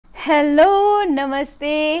Hello, नमस्ते,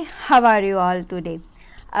 how are you all today.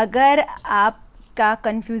 अगर आपका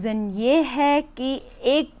कन्फ्यूज़न ये है कि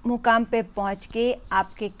एक मुकाम पे पहुंच के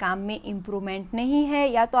आपके काम में इम्प्रूवमेंट नहीं है,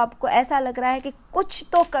 या तो आपको ऐसा लग रहा है कि कुछ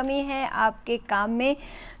तो कमी है आपके काम में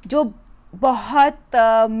जो बहुत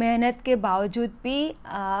मेहनत के बावजूद भी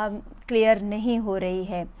क्लियर नहीं हो रही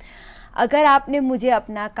है, अगर आपने मुझे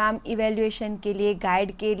अपना काम इवैल्यूएशन के लिए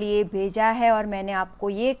गाइड के लिए भेजा है और मैंने आपको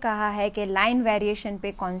ये कहा है कि लाइन वेरिएशन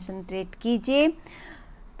पे कंसंट्रेट कीजिए,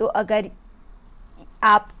 तो अगर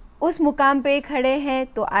आप उस मुकाम पे खड़े हैं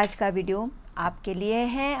तो आज का वीडियो आपके लिए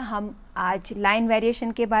है। हम आज लाइन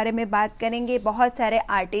वेरिएशन के बारे में बात करेंगे। बहुत सारे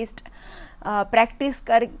आर्टिस्ट प्रैक्टिस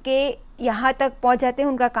करके यहाँ तक पहुँच जाते हैं,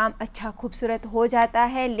 उनका काम अच्छा खूबसूरत हो जाता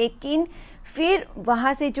है, लेकिन फिर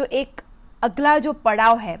वहाँ से जो एक अगला जो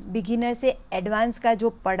पड़ाव है, बिगिनर से एडवांस का जो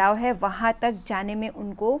पड़ाव है, वहाँ तक जाने में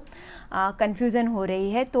उनको कन्फ्यूज़न हो रही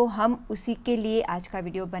है। तो हम उसी के लिए आज का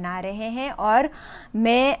वीडियो बना रहे हैं और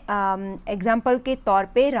मैं एग्जाम्पल के तौर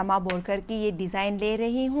पे रमा बोरकर की ये डिज़ाइन ले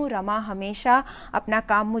रही हूँ। रमा हमेशा अपना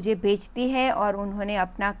काम मुझे भेजती है और उन्होंने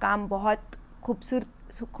अपना काम बहुत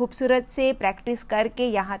खूबसूरत से प्रैक्टिस करके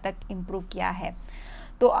यहाँ तक इम्प्रूव किया है।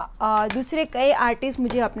 तो दूसरे कई आर्टिस्ट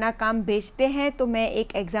मुझे अपना काम बेचते हैं, तो मैं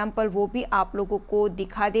एक एग्जांपल वो भी आप लोगों को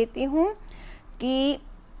दिखा देती हूँ कि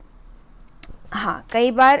हाँ,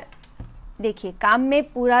 कई बार देखिए काम में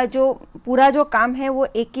पूरा जो काम है वो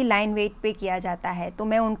एक ही लाइन वेट पे किया जाता है, तो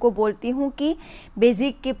मैं उनको बोलती हूँ कि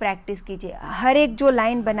बेसिक की प्रैक्टिस कीजिए। हर एक जो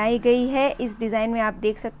लाइन बनाई गई है इस डिज़ाइन में आप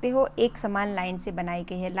देख सकते हो एक समान लाइन से बनाई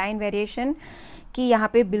गई है। लाइन वेरिएशन की यहाँ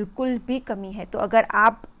पे बिल्कुल भी कमी है। तो अगर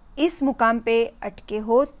आप इस मुकाम पे अटके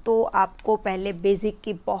हो तो आपको पहले बेसिक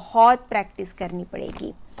की बहुत प्रैक्टिस करनी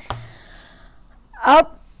पड़ेगी।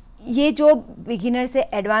 अब ये जो बिगिनर से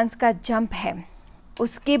एडवांस का जंप है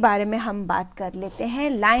उसके बारे में हम बात कर लेते हैं।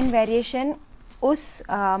 लाइन वेरिएशन उस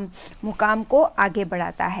मुकाम को आगे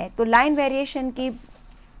बढ़ाता है। तो लाइन वेरिएशन की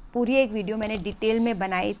पूरी एक वीडियो मैंने डिटेल में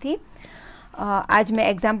बनाई थी, आज मैं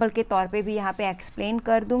एग्जाम्पल के तौर पे भी यहाँ पे एक्सप्लेन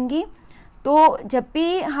कर दूँगी। तो जब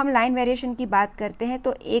भी हम लाइन वेरिएशन की बात करते हैं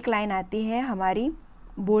तो एक लाइन आती है हमारी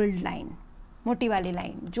बोल्ड लाइन, मोटी वाली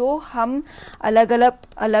लाइन, जो हम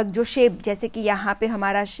अलग जो शेप, जैसे कि यहाँ पे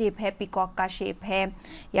हमारा शेप है पीकॉक का शेप है,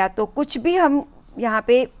 या तो कुछ भी हम यहाँ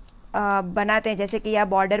पे बनाते हैं, जैसे कि यह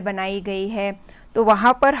बॉर्डर बनाई गई है, तो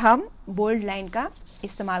वहाँ पर हम बोल्ड लाइन का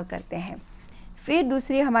इस्तेमाल करते हैं। फिर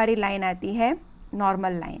दूसरी हमारी लाइन आती है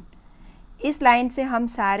नॉर्मल लाइन। इस लाइन से हम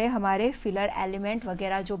सारे हमारे फिलर एलिमेंट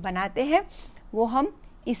वगैरह जो बनाते हैं वो हम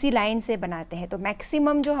इसी लाइन से बनाते हैं। तो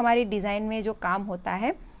मैक्सिमम जो हमारी डिज़ाइन में जो काम होता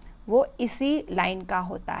है वो इसी लाइन का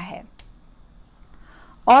होता है।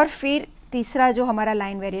 और फिर तीसरा जो हमारा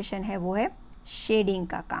लाइन वेरिएशन है वो है शेडिंग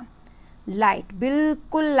का काम, लाइट,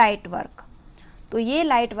 बिल्कुल लाइट वर्क। तो ये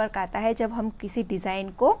लाइट वर्क आता है जब हम किसी डिज़ाइन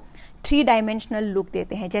को 3 डायमेंशनल लुक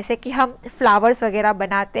देते हैं। जैसे कि हम फ्लावर्स वगैरह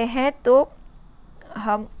बनाते हैं तो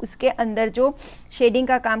हम उसके अंदर जो शेडिंग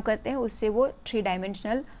का काम करते हैं उससे वो 3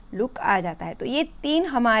 डायमेंशनल लुक आ जाता है। तो ये 3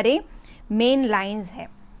 हमारे मेन लाइंस हैं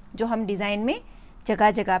जो हम डिज़ाइन में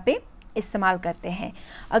जगह जगह पे इस्तेमाल करते हैं।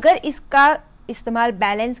 अगर इसका इस्तेमाल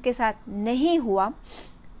बैलेंस के साथ नहीं हुआ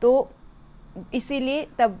तो इसीलिए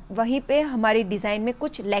तब वहीं पे हमारी डिज़ाइन में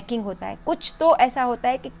कुछ लैकिंग होता है, कुछ तो ऐसा होता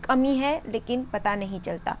है कि कमी है लेकिन पता नहीं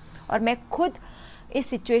चलता। और मैं खुद इस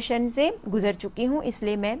सिचुएशन से गुजर चुकी हूँ,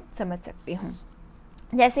 इसलिए मैं समझ सकती हूँ।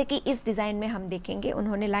 जैसे कि इस डिज़ाइन में हम देखेंगे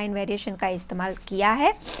उन्होंने लाइन वेरिएशन का इस्तेमाल किया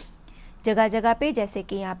है जगह जगह पे, जैसे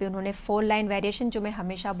कि यहाँ पे उन्होंने 4 लाइन वेरिएशन जो मैं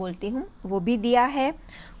हमेशा बोलती हूँ वो भी दिया है।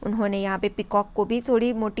 उन्होंने यहाँ पे पिकॉक को भी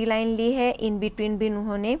थोड़ी मोटी लाइन ली है, इन बिटवीन भी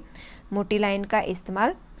उन्होंने मोटी लाइन का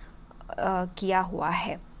इस्तेमाल किया हुआ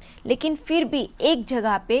है। लेकिन फिर भी एक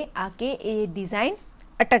जगह पे आके ये डिज़ाइन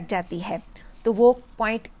अटक जाती है, तो वो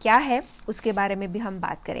पॉइंट क्या है उसके बारे में भी हम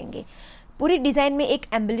बात करेंगे। पूरी डिज़ाइन में एक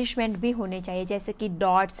एम्बलिशमेंट भी होने चाहिए, जैसे कि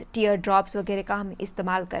डॉट्स, टीयर ड्रॉप्स वगैरह का हम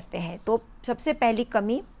इस्तेमाल करते हैं। तो सबसे पहली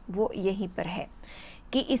कमी वो यहीं पर है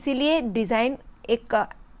कि इसीलिए डिज़ाइन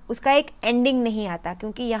उसका एक एंडिंग नहीं आता,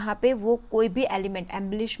 क्योंकि यहाँ पे वो कोई भी एलिमेंट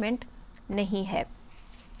एम्बलिशमेंट नहीं है।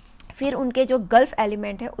 फिर उनके जो गल्फ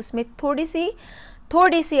एलिमेंट है उसमें थोड़ी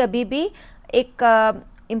सी अभी भी एक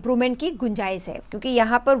इम्प्रूवमेंट की गुंजाइश है, क्योंकि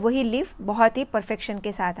यहाँ पर वही लीफ बहुत ही परफेक्शन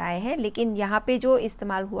के साथ आए हैं, लेकिन यहाँ पे जो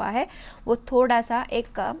इस्तेमाल हुआ है वो थोड़ा सा एक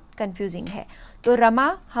कंफ्यूजिंग है। तो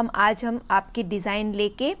रमा, हम आपकी डिज़ाइन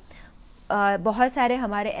लेके बहुत सारे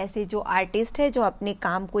हमारे ऐसे जो आर्टिस्ट हैं जो अपने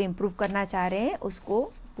काम को इम्प्रूव करना चाह रहे हैं उसको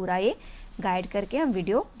पूरा ये गाइड करके हम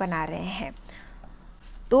वीडियो बना रहे हैं।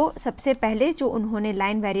 तो सबसे पहले जो उन्होंने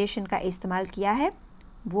लाइन वेरिएशन का इस्तेमाल किया है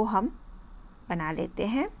वो हम बना लेते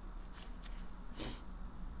हैं।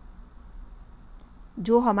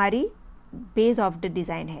 जो हमारी बेस ऑफ द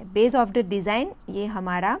डिज़ाइन है। बेस ऑफ द डिज़ाइन ये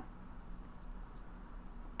हमारा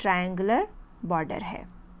ट्रायंगुलर बॉर्डर है।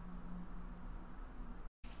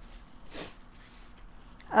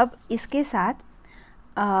 अब इसके साथ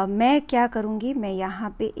मैं क्या करूँगी, मैं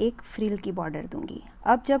यहाँ पे एक फ्रिल की बॉर्डर दूँगी।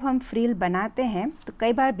 अब जब हम फ्रिल बनाते हैं तो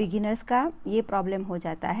कई बार बिगिनर्स का ये प्रॉब्लम हो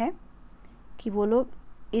जाता है कि वो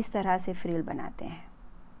लोग इस तरह से फ्रिल बनाते हैं।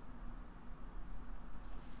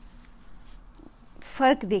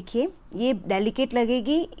 फ़र्क देखिए, ये डेलिकेट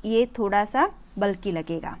लगेगी, ये थोड़ा सा बल्की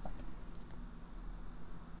लगेगा।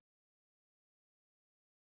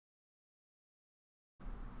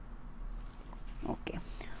 ओके,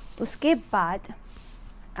 उसके बाद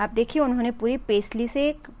आप देखिए उन्होंने पूरी पेस्टली से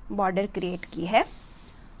एक बॉर्डर क्रिएट की है।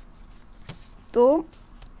 तो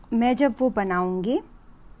मैं जब वो बनाऊंगी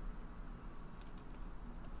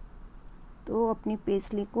तो अपनी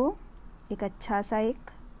पेस्टली को एक अच्छा सा एक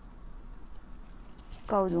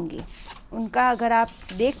कर्व दूंगी। उनका अगर आप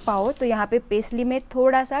देख पाओ तो यहाँ पे पेस्टली में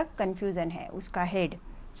थोड़ा सा कंफ्यूजन है उसका हेड।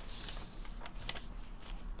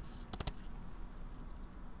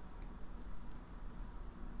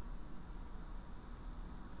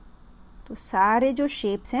 तो सारे जो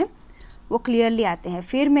शेप्स हैं वो क्लियरली आते हैं।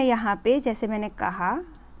 फिर मैं यहाँ पे जैसे मैंने कहा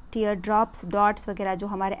टीयर ड्रॉप्स, डॉट्स वगैरह जो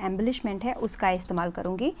हमारे एम्बलिशमेंट है उसका इस्तेमाल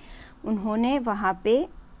करूँगी। उन्होंने वहाँ पे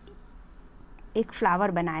एक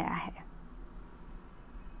फ्लावर बनाया है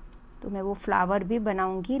तो मैं वो फ्लावर भी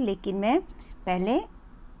बनाऊँगी, लेकिन मैं पहले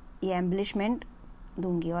ये एम्बलिशमेंट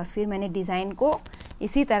दूँगी और फिर मैंने डिज़ाइन को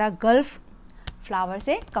इसी तरह गल्फ फ्लावर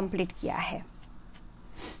से कंप्लीट किया है।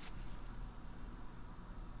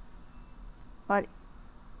 और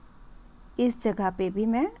इस जगह पे भी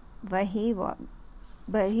मैं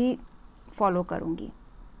वही फॉलो करूँगी।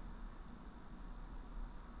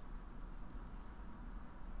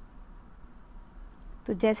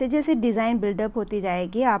 तो जैसे जैसे डिज़ाइन बिल्डअप होती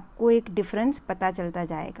जाएगी आपको एक डिफरेंस पता चलता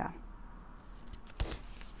जाएगा।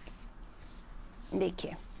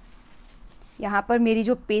 देखिए यहाँ पर मेरी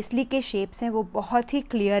जो पेस्टली के शेप्स हैं वो बहुत ही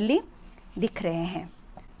क्लियरली दिख रहे हैं।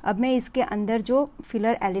 अब मैं इसके अंदर जो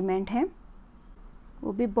फिलर एलिमेंट हैं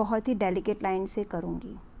वो भी बहुत ही डेलिकेट लाइन से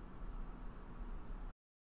करूँगी।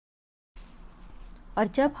 और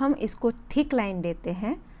जब हम इसको थिक लाइन देते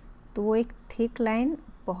हैं तो वो एक थिक लाइन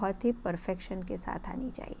बहुत ही परफेक्शन के साथ आनी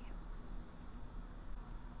चाहिए।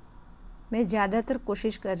 मैं ज़्यादातर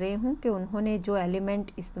कोशिश कर रही हूँ कि उन्होंने जो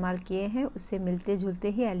एलिमेंट इस्तेमाल किए हैं उससे मिलते जुलते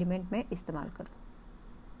ही एलिमेंट मैं इस्तेमाल करूँ।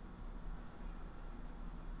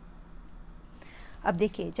 अब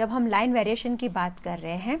देखिए जब हम लाइन वेरिएशन की बात कर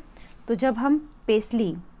रहे हैं तो जब हम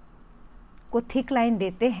पेस्टली को थिक लाइन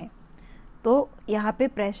देते हैं तो यहाँ पे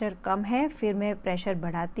प्रेशर कम है, फिर मैं प्रेशर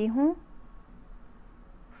बढ़ाती हूँ,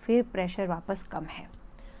 फिर प्रेशर वापस कम है।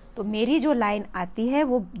 तो मेरी जो लाइन आती है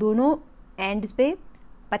वो दोनों एंड्स पे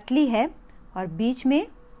पतली है और बीच में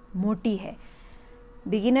मोटी है।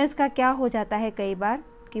 बिगिनर्स का क्या हो जाता है कई बार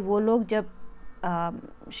कि वो लोग जब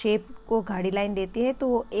शेप को गाढ़ी लाइन देती है तो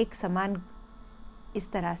वो एक समान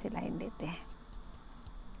इस तरह से लाइन देते हैं,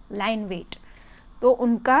 लाइन वेट, तो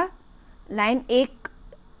उनका लाइन एक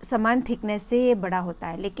समान थिकनेस से ये बड़ा होता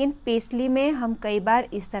है। लेकिन पेस्टली में हम कई बार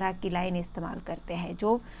इस तरह की लाइन इस्तेमाल करते हैं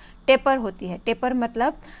जो टेपर होती है। टेपर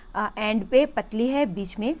मतलब एंड पे पतली है,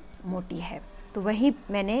 बीच में मोटी है। तो वही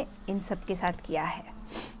मैंने इन सब के साथ किया है।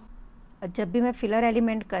 और जब भी मैं फिलर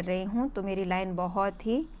एलिमेंट कर रही हूँ तो मेरी लाइन बहुत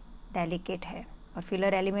ही डेलिकेट है और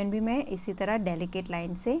फिलर एलिमेंट भी मैं इसी तरह डेलिकेट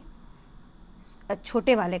लाइन से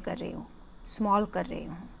छोटे वाले कर रही हूँ, स्मॉल कर रही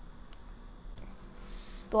हूँ।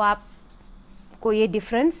 तो आपको ये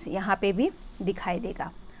डिफरेंस यहाँ पे भी दिखाई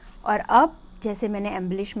देगा। और अब जैसे मैंने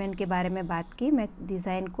एम्बलिशमेंट के बारे में बात की, मैं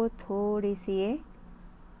डिज़ाइन को थोड़ी सी ये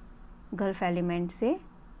गल्फ एलिमेंट से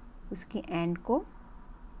उसकी एंड को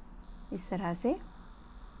इस तरह से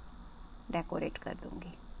डेकोरेट कर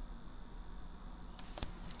दूंगी।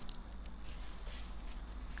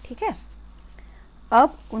 ठीक है।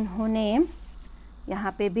 अब उन्होंने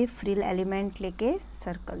यहाँ पे भी फ्रिल एलिमेंट लेके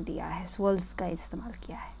सर्कल दिया है, स्वर्ल्स का इस्तेमाल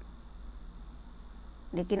किया है।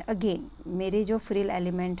 लेकिन अगेन मेरे जो फ्रिल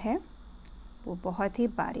एलिमेंट है वो बहुत ही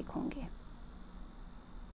बारीक होंगे।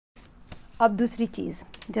 अब दूसरी चीज़,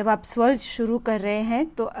 जब आप स्वर्ल शुरू कर रहे हैं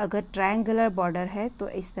तो अगर ट्रायंगुलर बॉर्डर है तो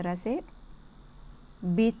इस तरह से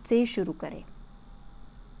बीच से ही शुरू करें।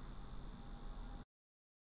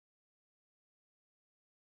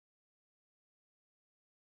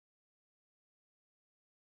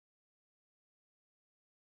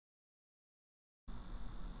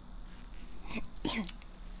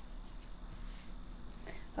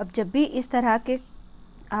 अब जब भी इस तरह के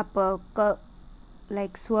आप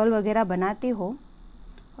लाइक स्वर्ल वगैरह बनाते हो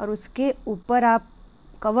और उसके ऊपर आप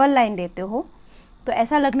कवर लाइन देते हो तो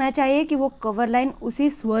ऐसा लगना चाहिए कि वो कवर लाइन उसी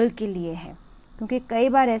स्वर्ल के लिए है, क्योंकि कई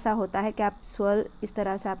बार ऐसा होता है कि आप स्वर्ल इस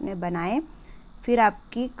तरह से आपने बनाए, फिर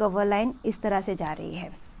आपकी कवर लाइन इस तरह से जा रही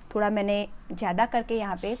है। थोड़ा मैंने ज़्यादा करके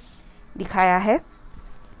यहाँ पे दिखाया है,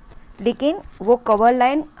 लेकिन वो कवर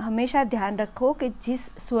लाइन हमेशा ध्यान रखो कि जिस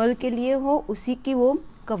स्वर्ल के लिए हो उसी की वो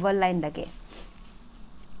कवर लाइन लगे।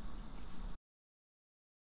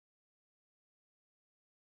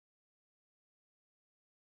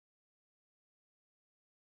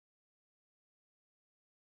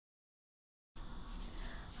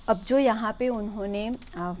 अब जो यहाँ पे उन्होंने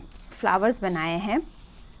फ्लावर्स बनाए हैं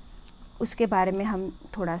उसके बारे में हम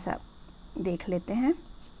थोड़ा सा देख लेते हैं।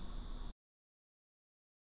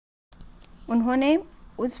 उन्होंने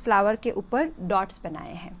उस फ्लावर के ऊपर डॉट्स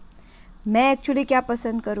बनाए हैं। मैं एक्चुअली क्या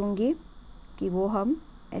पसंद करूँगी कि वो हम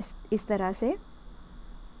इस तरह से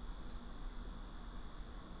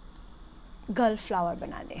गर्ल फ्लावर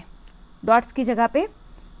बना दें, डॉट्स की जगह पे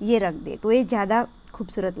ये रख दे तो ये ज़्यादा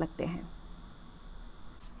खूबसूरत लगते हैं।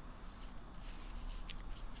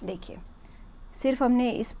 देखिए, सिर्फ हमने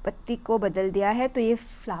इस पत्ती को बदल दिया है तो ये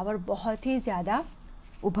फ्लावर बहुत ही ज़्यादा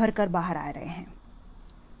उभर कर बाहर आ रहे हैं।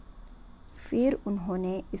 फिर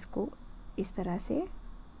उन्होंने इसको इस तरह से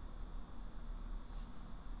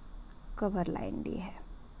कवर लाइन दी है।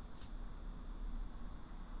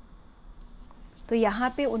 तो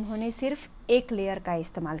यहाँ पे उन्होंने सिर्फ एक लेयर का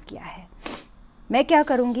इस्तेमाल किया है। मैं क्या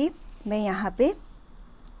करूँगी, मैं यहाँ पे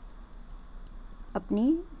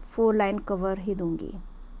अपनी 4 लाइन कवर ही दूंगी।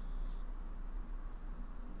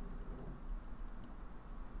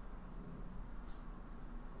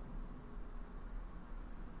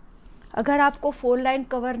 अगर आपको 4 लाइन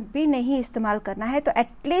कवर भी नहीं इस्तेमाल करना है तो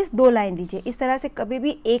एटलीस्ट 2 लाइन दीजिए। इस तरह से कभी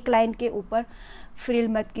भी एक लाइन के ऊपर फ्रिल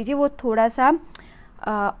मत कीजिए, वो थोड़ा सा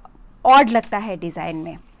ऑड लगता है डिज़ाइन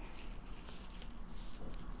में।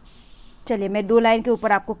 चलिए मैं 2 लाइन के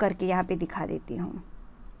ऊपर आपको करके यहाँ पे दिखा देती हूँ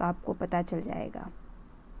तो आपको पता चल जाएगा।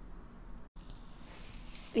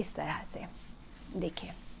 इस तरह से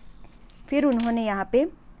देखिए, फिर उन्होंने यहाँ पे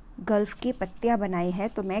गल्फ की पत्तियाँ बनाई है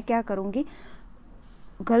तो मैं क्या करूँगी,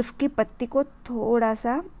 गल्फ की पत्ती को थोड़ा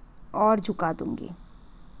सा और झुका दूंगी।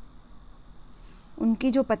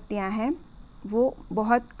 उनकी जो पत्तियां हैं वो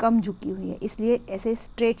बहुत कम झुकी हुई है, इसलिए ऐसे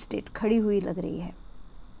स्ट्रेट खड़ी हुई लग रही है।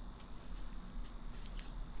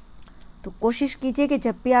 तो कोशिश कीजिए कि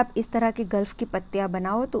जब भी आप इस तरह की गल्फ की पत्तियां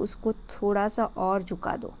बनाओ तो उसको थोड़ा सा और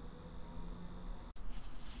झुका दो।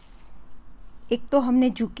 एक तो हमने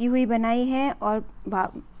झुकी हुई बनाई है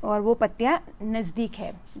और वो पत्तियां नज़दीक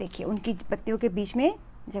है। देखिए, उनकी पत्तियों के बीच में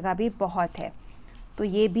जगह भी बहुत है, तो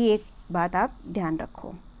ये भी एक बात आप ध्यान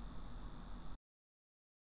रखो।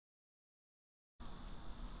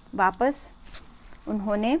 वापस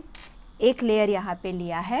उन्होंने एक लेयर यहाँ पे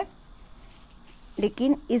लिया है,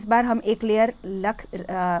 लेकिन इस बार हम एक लेयर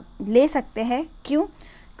ले सकते हैं। क्यों?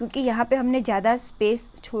 क्योंकि यहाँ पे हमने ज़्यादा स्पेस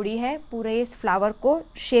छोड़ी है पूरे इस फ्लावर को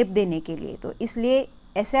शेप देने के लिए। तो इसलिए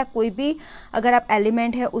ऐसा कोई भी अगर आप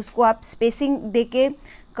एलिमेंट है उसको आप स्पेसिंग देके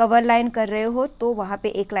कवर लाइन कर रहे हो तो वहाँ पे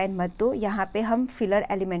एक लाइन मत दो। यहाँ पे हम फिलर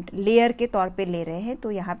एलिमेंट लेयर के तौर पे ले रहे हैं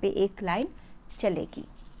तो यहाँ पे एक लाइन चलेगी।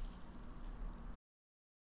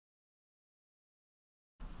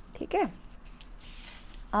 ठीक है।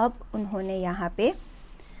 अब उन्होंने यहाँ पे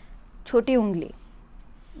छोटी उंगली,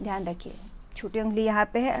 ध्यान रखिए छोटी उंगली यहाँ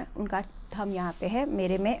पे है, उनका थंब यहाँ पे है,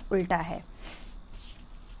 मेरे में उल्टा है,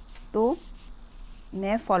 तो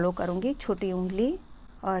मैं फॉलो करूँगी छोटी उंगली।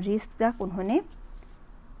 और रिस्ट तक उन्होंने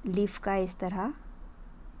लीफ का इस तरह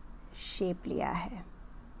शेप लिया है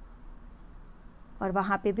और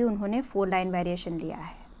वहाँ पे भी उन्होंने 4 लाइन वेरिएशन लिया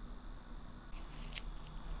है।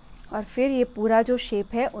 और फिर ये पूरा जो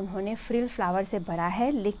शेप है उन्होंने फ्रिल फ्लावर से भरा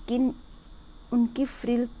है, लेकिन उनकी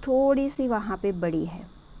फ्रिल थोड़ी सी वहाँ पे बड़ी है,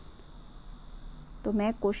 तो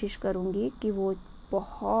मैं कोशिश करूँगी कि वो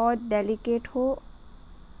बहुत डेलिकेट हो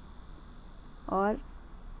और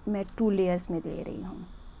मैं 2 लेयर्स में दे रही हूँ।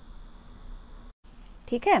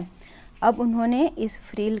 ठीक है। अब उन्होंने इस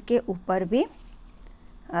फ्रिल के ऊपर भी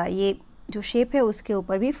ये जो शेप है उसके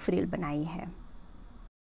ऊपर भी फ्रिल बनाई है।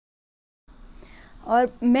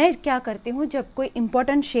 और मैं क्या करती हूँ, जब कोई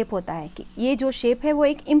इम्पोर्टेंट शेप होता है कि ये जो शेप है वो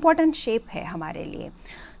एक इम्पोर्टेंट शेप है हमारे लिए,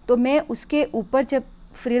 तो मैं उसके ऊपर जब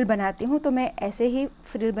फ्रिल बनाती हूँ तो मैं ऐसे ही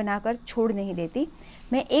फ्रिल बनाकर छोड़ नहीं देती।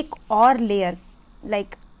 मैं एक और लेयर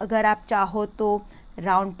अगर आप चाहो तो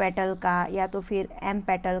राउंड पेटल का या तो फिर एम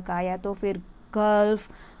पेटल का या तो फिर गल्फ,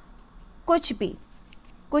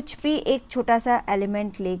 कुछ भी एक छोटा सा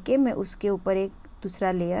एलिमेंट लेके मैं उसके ऊपर एक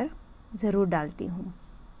दूसरा लेयर ज़रूर डालती हूँ।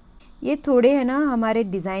 ये थोड़े है ना हमारे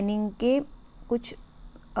डिज़ाइनिंग के कुछ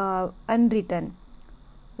अनरिटन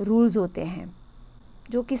रूल्स होते हैं,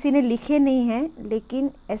 जो किसी ने लिखे नहीं हैं, लेकिन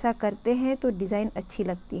ऐसा करते हैं तो डिज़ाइन अच्छी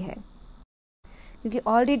लगती है, क्योंकि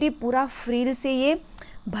ऑलरेडी पूरा फ्रिल से ये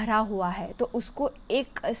भरा हुआ है, तो उसको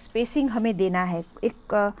एक स्पेसिंग हमें देना है,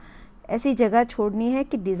 एक ऐसी जगह छोड़नी है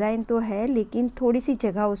कि डिज़ाइन तो है लेकिन थोड़ी सी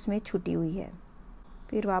जगह उसमें छुटी हुई है।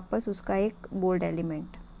 फिर वापस उसका एक बोल्ड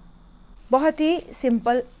एलिमेंट, बहुत ही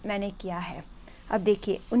सिंपल मैंने किया है। अब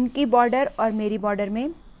देखिए उनकी बॉर्डर और मेरी बॉर्डर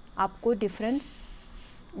में आपको डिफरेंस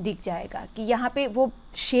दिख जाएगा कि यहाँ पे वो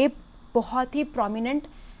शेप बहुत ही प्रोमिनेंट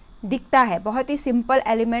दिखता है, बहुत ही सिंपल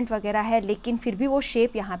एलिमेंट वगैरह है, लेकिन फिर भी वो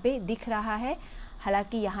शेप यहाँ पे दिख रहा है,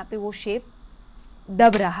 हालांकि यहाँ पे वो शेप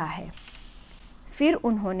दब रहा है। फिर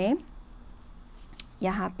उन्होंने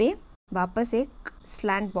यहाँ पे वापस एक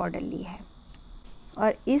स्लैंट बॉर्डर ली है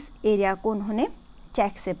और इस एरिया को उन्होंने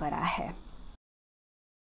चेक से भरा है।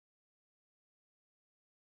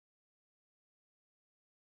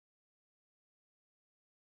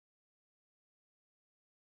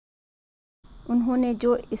 उन्होंने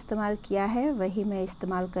जो इस्तेमाल किया है वही मैं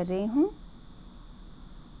इस्तेमाल कर रही हूँ,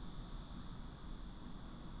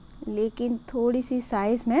 लेकिन थोड़ी सी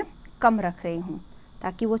साइज़ में कम रख रही हूँ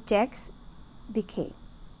ताकि वो चेक्स दिखे।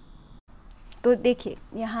 तो देखिए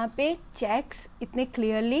यहाँ पे चेक्स इतने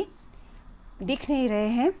क्लियरली दिख नहीं रहे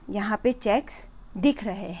हैं, यहाँ पे चेक्स दिख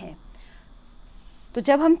रहे हैं। तो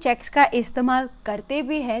जब हम चेक्स का इस्तेमाल करते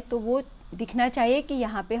भी हैं तो वो दिखना चाहिए कि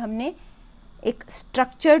यहाँ पे हमने एक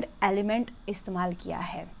स्ट्रक्चर्ड एलिमेंट इस्तेमाल किया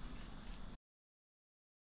है।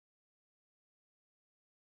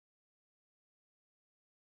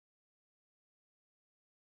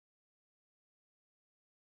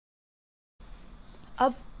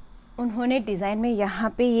 अब उन्होंने डिज़ाइन में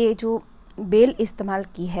यहाँ पे ये जो बेल इस्तेमाल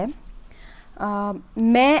की है,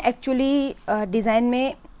 मैं एक्चुअली डिज़ाइन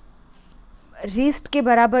में रिस्ट के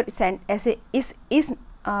बराबर ऐसे इस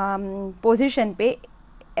पोजीशन पे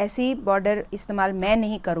ऐसी बॉर्डर इस्तेमाल मैं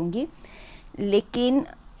नहीं करूँगी, लेकिन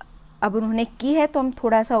अब उन्होंने की है तो हम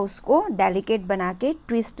थोड़ा सा उसको डेलिकेट बना के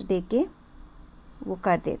ट्विस्ट दे के वो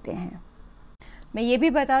कर देते हैं। मैं ये भी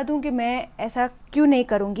बता दूं कि मैं ऐसा क्यों नहीं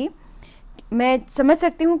करूँगी। मैं समझ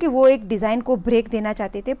सकती हूँ कि वो एक डिज़ाइन को ब्रेक देना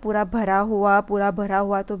चाहते थे, पूरा भरा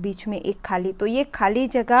हुआ तो बीच में एक खाली, तो ये खाली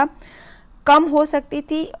जगह कम हो सकती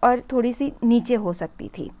थी और थोड़ी सी नीचे हो सकती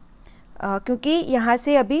थी, क्योंकि यहाँ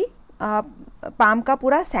से अभी पाम का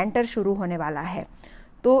पूरा सेंटर शुरू होने वाला है।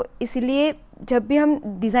 तो इसलिए जब भी हम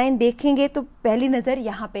डिज़ाइन देखेंगे तो पहली नज़र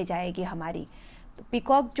यहाँ पे जाएगी हमारी, तो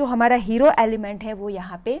पीकॉक जो हमारा हीरो एलिमेंट है वो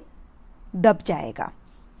यहाँ पे दब जाएगा।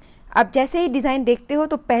 अब जैसे ही डिज़ाइन देखते हो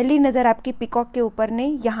तो पहली नज़र आपकी पीकॉक के ऊपर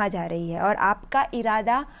नहीं यहाँ जा रही है, और आपका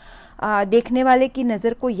इरादा देखने वाले की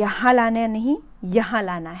नज़र को यहाँ लाना नहीं, यहाँ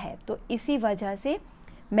लाना है। तो इसी वजह से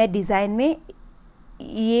मैं डिज़ाइन में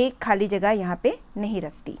ये खाली जगह यहाँ पे नहीं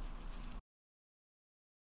रखती।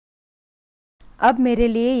 अब मेरे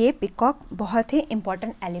लिए ये पीकॉक बहुत ही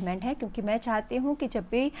इम्पॉर्टेंट एलिमेंट है, क्योंकि मैं चाहती हूँ कि जब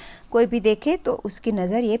भी कोई भी देखे तो उसकी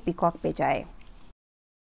नज़र ये पीकॉक पे जाए।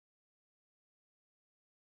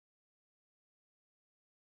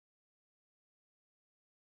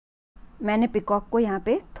 मैंने पीकॉक को यहाँ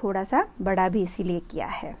पे थोड़ा सा बड़ा भी इसीलिए किया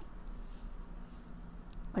है,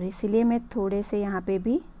 और इसीलिए मैं थोड़े से यहाँ पे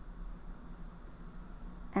भी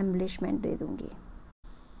एम्बलिशमेंट दे दूँगी,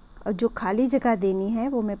 और जो खाली जगह देनी है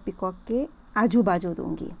वो मैं पीकॉक के आजू बाजू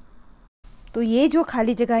दूँगी। तो ये जो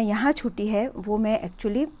खाली जगह यहाँ छूटी है वो मैं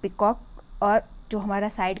एक्चुअली पीकॉक और जो हमारा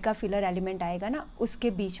साइड का फिलर एलिमेंट आएगा ना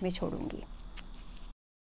उसके बीच में छोड़ूंगी।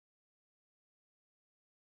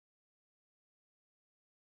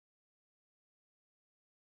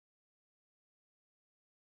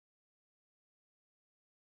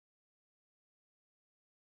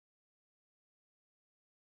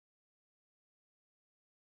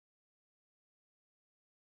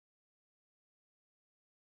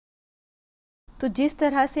 तो जिस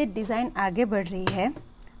तरह से डिज़ाइन आगे बढ़ रही है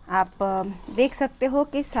आप देख सकते हो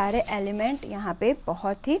कि सारे एलिमेंट यहाँ पे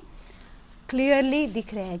बहुत ही क्लियरली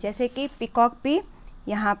दिख रहे हैं, जैसे कि पीकॉक भी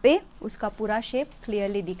यहाँ पे उसका पूरा शेप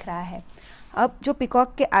क्लियरली दिख रहा है। अब जो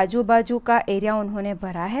पीकॉक के आजू बाजू का एरिया उन्होंने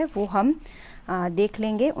भरा है वो हम देख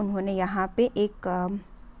लेंगे। उन्होंने यहाँ पे एक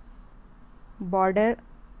बॉर्डर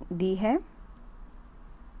दी है,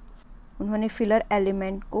 उन्होंने फिलर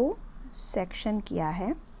एलिमेंट को सेक्शन किया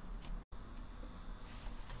है।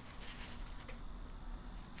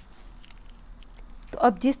 तो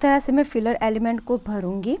अब जिस तरह से मैं फिलर एलिमेंट को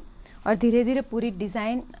भरूंगी और धीरे धीरे पूरी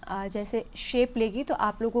डिज़ाइन जैसे शेप लेगी तो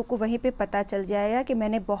आप लोगों को वहीं पे पता चल जाएगा कि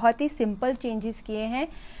मैंने बहुत ही सिंपल चेंजेस किए हैं,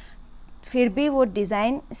 फिर भी वो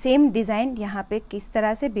डिज़ाइन सेम डिज़ाइन यहाँ पे किस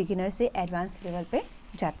तरह से बिगिनर से एडवांस लेवल पे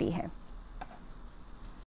जाती है।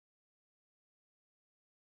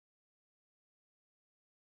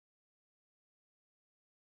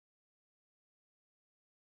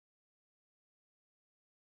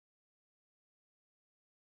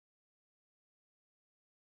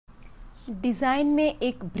 डिज़ाइन में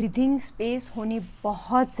एक ब्रीदिंग स्पेस होनी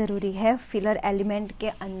बहुत ज़रूरी है फिलर एलिमेंट के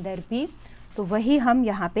अंदर भी, तो वही हम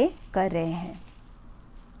यहाँ पे कर रहे हैं।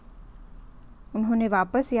 उन्होंने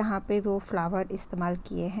वापस यहाँ पे वो फ्लावर इस्तेमाल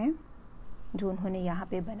किए हैं जो उन्होंने यहाँ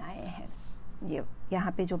पे बनाए हैं, ये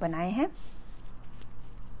यहाँ पे जो बनाए हैं।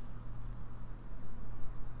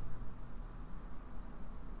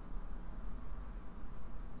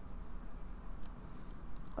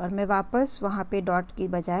 और मैं वापस वहाँ पे डॉट की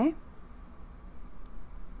बजाय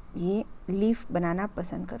ये लीफ बनाना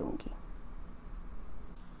पसंद करूँगी।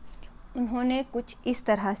 उन्होंने कुछ इस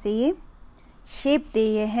तरह से ये शेप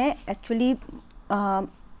दिए हैं। एक्चुअली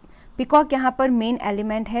पिकॉक यहाँ पर मेन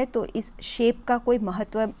एलिमेंट है, तो इस शेप का कोई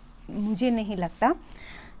महत्व मुझे नहीं लगता।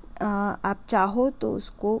 आप चाहो तो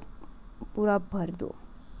उसको पूरा भर दो।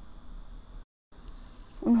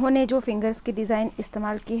 उन्होंने जो फिंगर्स की डिज़ाइन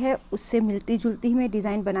इस्तेमाल की है उससे मिलती जुलती ही मैं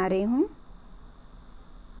डिज़ाइन बना रही हूँ।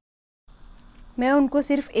 मैं उनको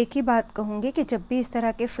सिर्फ एक ही बात कहूँगी कि जब भी इस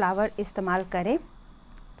तरह के फ्लावर इस्तेमाल करें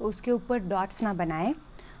तो उसके ऊपर डॉट्स ना बनाएं,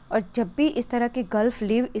 और जब भी इस तरह के गल्फ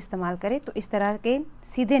लीव इस्तेमाल करें तो इस तरह के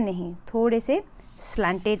सीधे नहीं, थोड़े से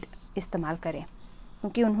स्लैंटेड इस्तेमाल करें,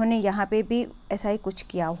 क्योंकि उन्होंने यहाँ पे भी ऐसा ही कुछ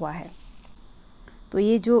किया हुआ है। तो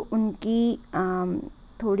ये जो उनकी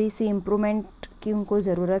थोड़ी सी इम्प्रूवमेंट की उनको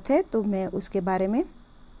ज़रूरत है, तो मैं उसके बारे में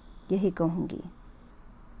यही कहूँगी।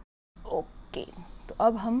 ओके, तो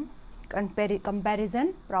अब हम कंपैरिजन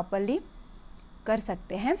प्रॉपरली कर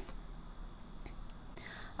सकते हैं।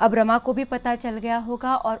 अब रमा को भी पता चल गया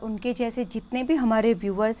होगा, और उनके जैसे जितने भी हमारे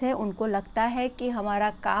व्यूवर्स हैं उनको लगता है कि हमारा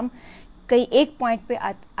काम कहीं एक पॉइंट पे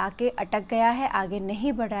आके अटक गया है, आगे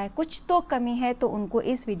नहीं बढ़ रहा है, कुछ तो कमी है, तो उनको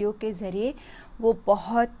इस वीडियो के ज़रिए वो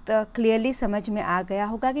बहुत क्लियरली समझ में आ गया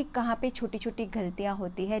होगा कि कहाँ पे छोटी छोटी गलतियाँ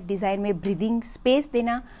होती है। डिज़ाइन में ब्रीदिंग स्पेस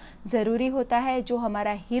देना ज़रूरी होता है। जो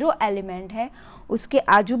हमारा हीरो एलिमेंट है उसके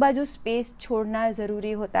आजू बाजू स्पेस छोड़ना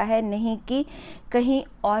ज़रूरी होता है, नहीं कि कहीं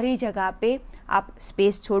और ही जगह पे आप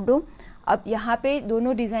स्पेस छोड़ दो। अब यहाँ पे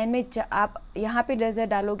दोनों डिज़ाइन में आप यहाँ पे नज़र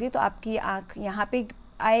डालोगे तो आपकी आँख यहाँ पे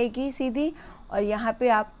आएगी सीधी, और यहाँ पे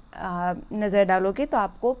आप नज़र डालोगे तो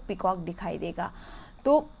आपको पिकॉक दिखाई देगा।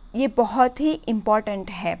 तो ये बहुत ही इम्पॉर्टेंट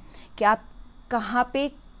है कि आप कहाँ पे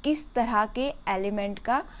किस तरह के एलिमेंट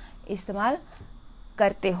का इस्तेमाल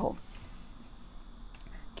करते हो,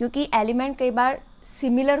 क्योंकि एलिमेंट कई बार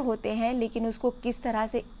सिमिलर होते हैं लेकिन उसको किस तरह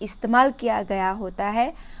से इस्तेमाल किया गया होता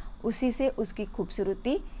है उसी से उसकी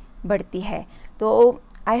खूबसूरती बढ़ती है। तो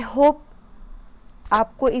आई होप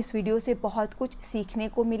आपको इस वीडियो से बहुत कुछ सीखने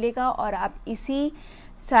को मिलेगा, और आप इसी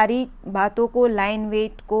सारी बातों को, लाइन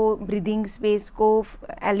वेट को, ब्रीदिंग स्पेस को,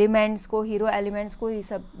 एलिमेंट्स को, हीरो एलिमेंट्स को, ये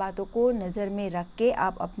सब बातों को नज़र में रख के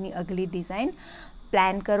आप अपनी अगली डिज़ाइन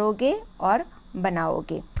प्लान करोगे और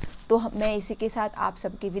बनाओगे। तो मैं इसी के साथ आप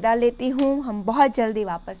सबकी विदा लेती हूँ। हम बहुत जल्दी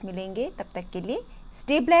वापस मिलेंगे, तब तक के लिए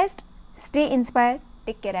stay blessed, stay inspired,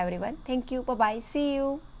 take care everyone. Thank you, bye bye, C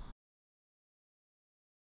you.